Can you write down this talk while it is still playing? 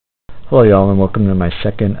Hello y'all, and welcome to my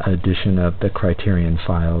second edition of the Criterion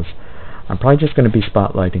Files. I'm probably just going to be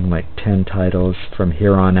spotlighting like 10 titles from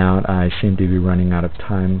here on out. I seem to be running out of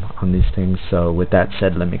time on these things, so with that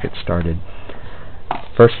said, let me get started.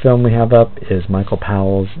 First film we have up is Michael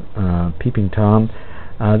Powell's Peeping Tom.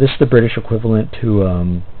 This is the British equivalent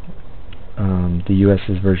to the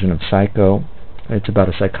US's version of Psycho. It's about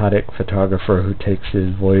a psychotic photographer who takes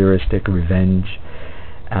his voyeuristic revenge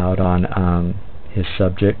out on his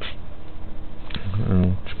subjects.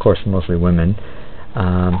 Of course, mostly women.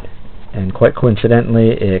 And quite coincidentally,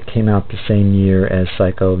 it came out the same year as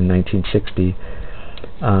Psycho in 1960.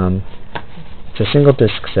 It's a single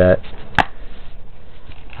disc set.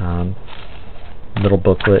 Little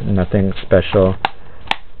booklet, nothing special.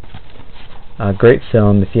 Great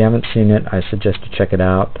film. If you haven't seen it, I suggest you check it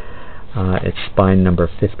out. It's spine number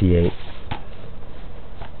 58.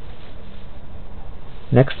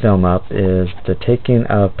 Next film up is The Taking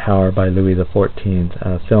of Power by Louis XIV,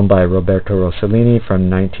 a film by Roberto Rossellini from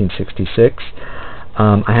 1966.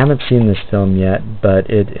 I haven't seen this film yet, but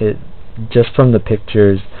it just from the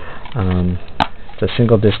pictures, it's a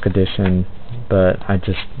single disc edition, but I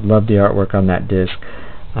just love the artwork on that disc,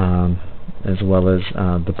 as well as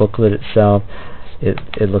the booklet itself.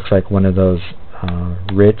 It looks like one of those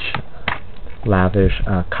rich, lavish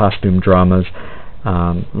costume dramas,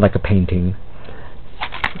 like a painting.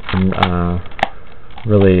 I'm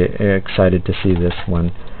really excited to see this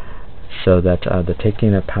one. So that's The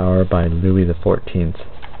Taking of Power by Louis XIV.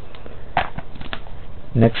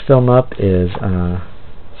 Next film up is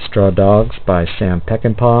Straw Dogs by Sam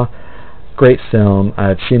Peckinpah. Great film.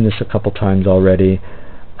 I've seen this a couple times already.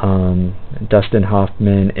 Dustin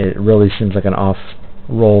Hoffman, it really seems like an off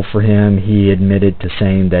role for him. He admitted to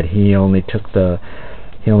saying that he only did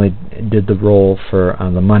the role for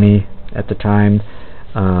the money at the time.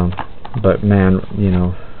 But man, you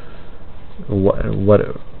know, what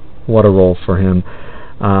a role for him.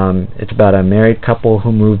 It's about a married couple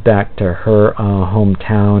who moved back to her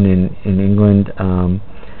hometown in England,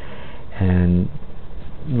 and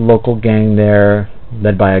local gang there,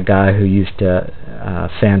 led by a guy who used to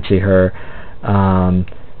fancy her,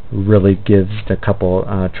 really gives the couple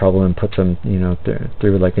trouble and puts them, you know,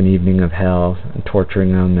 through like an evening of hell, and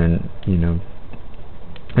torturing them, and you know.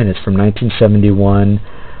 And it's from 1971,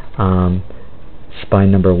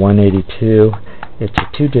 spine number 182. It's a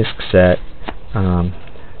 2-disc set,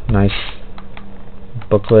 nice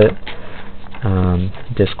booklet.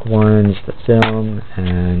 Disc 1 is the film,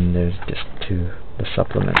 and there's disc 2, the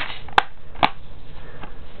supplements.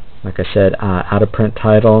 Like I said, out of print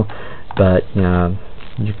title, but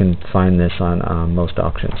you can find this on most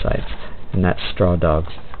auction sites, and that's Straw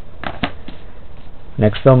Dogs.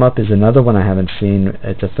 Next film up is another one I haven't seen.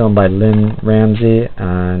 It's a film by Lynn Ramsey,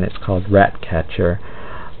 and it's called Ratcatcher.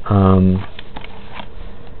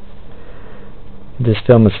 This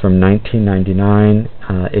film is from 1999.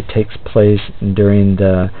 It takes place during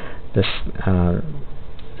the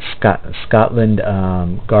Scotland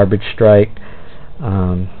garbage strike,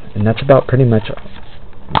 and that's about pretty much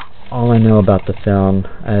all I know about the film.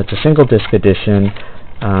 It's a single disc edition,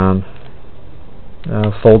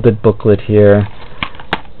 folded booklet here.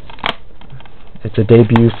 It's a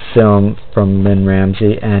debut film from Lynn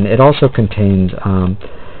Ramsey, and it also contains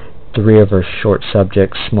 3 of her short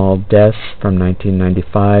subjects: Small Deaths from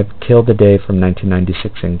 1995, Kill the Day from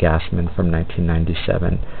 1996, and Gasman from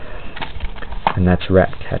 1997. And that's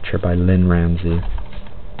Ratcatcher by Lynn Ramsey.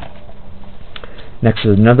 Next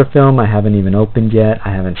is another film I haven't even opened yet, I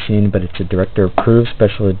haven't seen, but it's a director-approved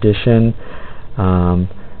special edition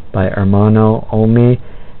by Ermanno Olmi,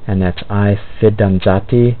 and that's I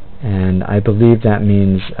Fidanzati. And I believe that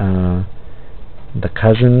means the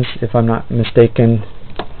cousins, if I'm not mistaken.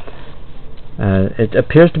 It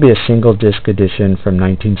appears to be a single disc edition from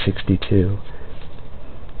 1962.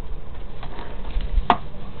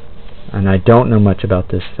 And I don't know much about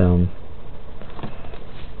this film.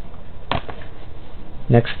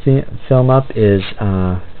 Next film up is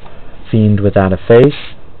Fiend Without a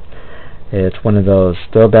Face. It's one of those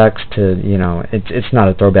throwbacks to, you know, it's not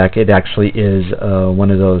a throwback, it actually is one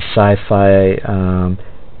of those sci-fi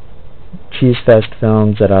cheese fest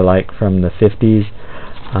films that I like from the 50s.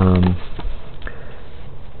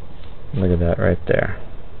 Look at that right there.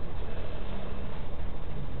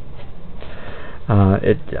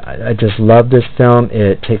 I just love this film.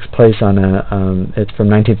 It takes place on it's from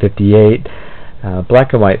 1958,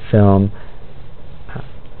 black and white film.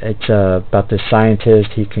 It's about this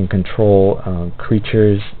scientist. He can control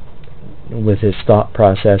creatures with his thought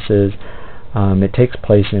processes. It takes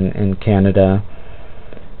place in Canada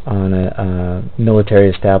on a military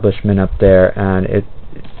establishment up there, and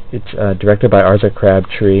It's directed by Arthur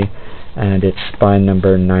Crabtree, and it's spine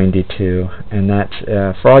number 92. And that's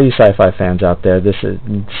for all you sci-fi fans out there. This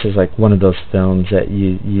is like one of those films that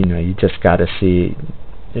you just got to see.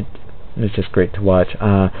 It's just great to watch.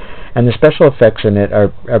 And the special effects in it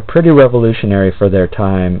are pretty revolutionary for their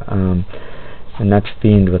time. And that's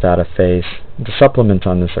Fiend Without a Face. The supplements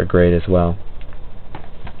on this are great as well.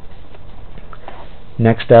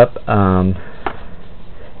 Next up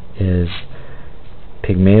is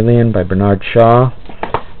Pygmalion by Bernard Shaw,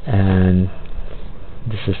 and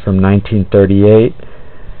this is from 1938.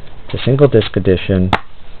 It's a single disc edition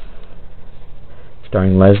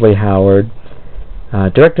starring Leslie Howard,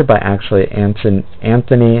 directed by actually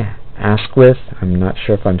Anthony Asquith. I'm not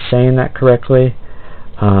sure if I'm saying that correctly,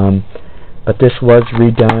 but this was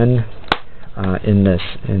redone in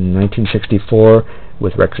 1964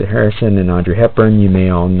 with Rex Harrison and Audrey Hepburn. You may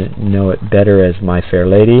all know it better as My Fair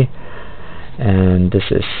Lady. And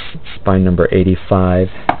this is spine number 85.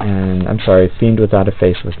 And I'm sorry, Fiend Without a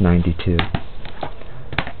Face was 92.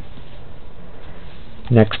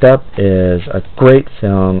 Next up is a great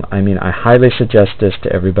film. I mean, I highly suggest this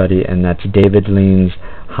to everybody, and that's David Lean's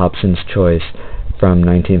Hobson's Choice from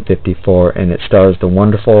 1954, and it stars the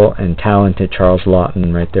wonderful and talented Charles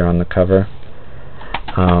Laughton right there on the cover.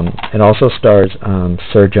 It also stars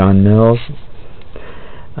Sir John Mills.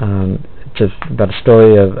 It's about a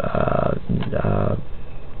story of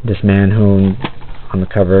this man who, on the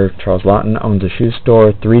cover, Charles Laughton, owns a shoe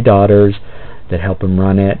store, 3 daughters that help him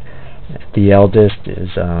run it. The eldest is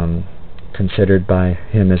considered by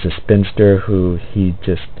him as a spinster who he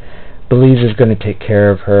just believes is going to take care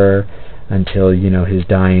of her until, his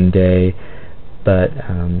dying day. But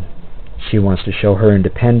she wants to show her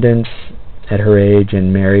independence at her age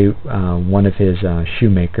and marry one of his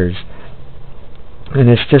shoemakers. And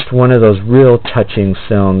it's just one of those real touching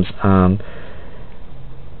films about,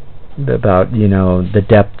 the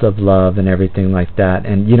depth of love and everything like that.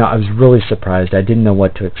 And, I was really surprised. I didn't know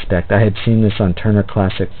what to expect. I had seen this on Turner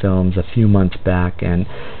Classic Films a few months back, and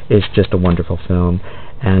it's just a wonderful film.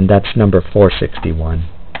 And that's number 461.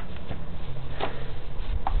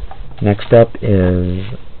 Next up is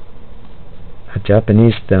a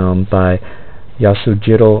Japanese film by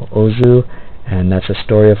Yasujiro Ozu, and that's A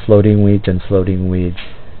Story of Floating Weeds and Floating Weeds.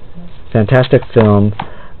 Fantastic film.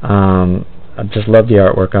 I just love the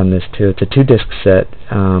artwork on this too. It's a 2-disc set.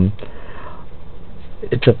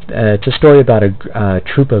 It's a story about a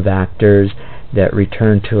troupe of actors that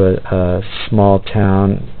return to a small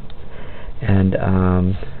town, and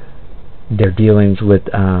their dealings with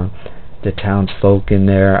the townsfolk in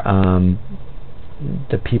there,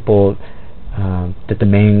 the people that the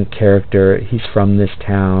main character, he's from this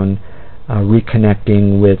town,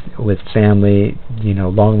 reconnecting with family,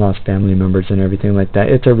 long lost family members and everything like that.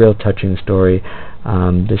 It's a real touching story.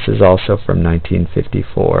 This is also from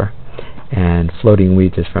 1954, and Floating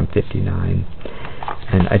Weeds is from 59.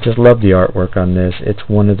 And I just love the artwork on this. It's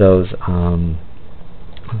one of those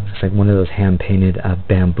it's like one of those hand painted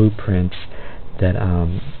bamboo prints that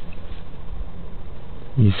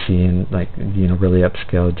you see in really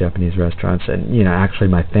upscale Japanese restaurants. And actually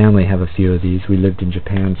my family have a few of these. We lived in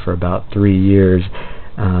Japan for about 3 years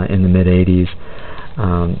in the mid-80s.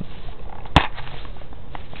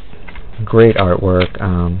 Great artwork.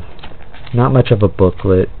 Not much of a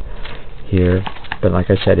booklet here, but like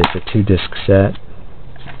I said, it's a 2-disc set.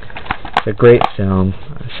 It's a great film.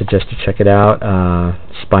 I suggest you check it out.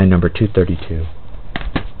 Spine number 232.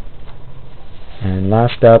 And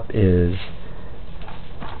last up is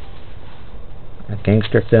a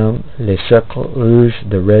gangster film, Le Cercle Rouge,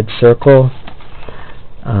 The Red Circle.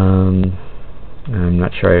 I'm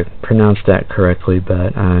not sure I pronounced that correctly,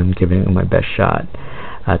 but I'm giving it my best shot.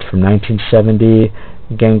 It's from 1970,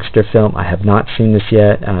 gangster film. I have not seen this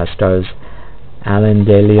yet. Stars Alain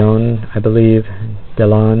Delon, I believe,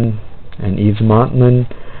 and Yves Montand.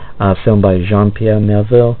 Filmed by Jean-Pierre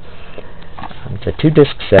Melville. It's a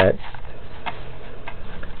 2-disc set.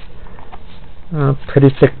 Pretty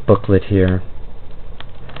thick booklet here.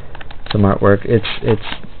 Some artwork. It's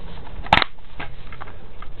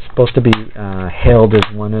supposed to be hailed as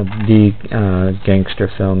one of the gangster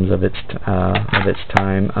films of its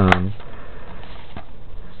time.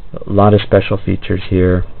 A lot of special features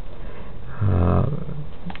here.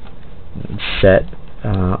 Set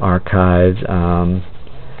archives,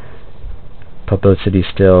 publicity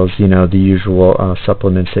stills, the usual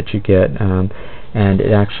supplements that you get. And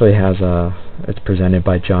it actually has it's presented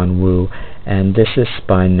by John Woo, and this is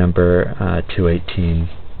spine number 218.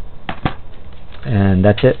 And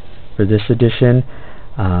that's it for this edition.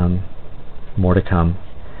 More to come.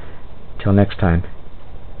 Till next time.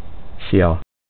 See y'all.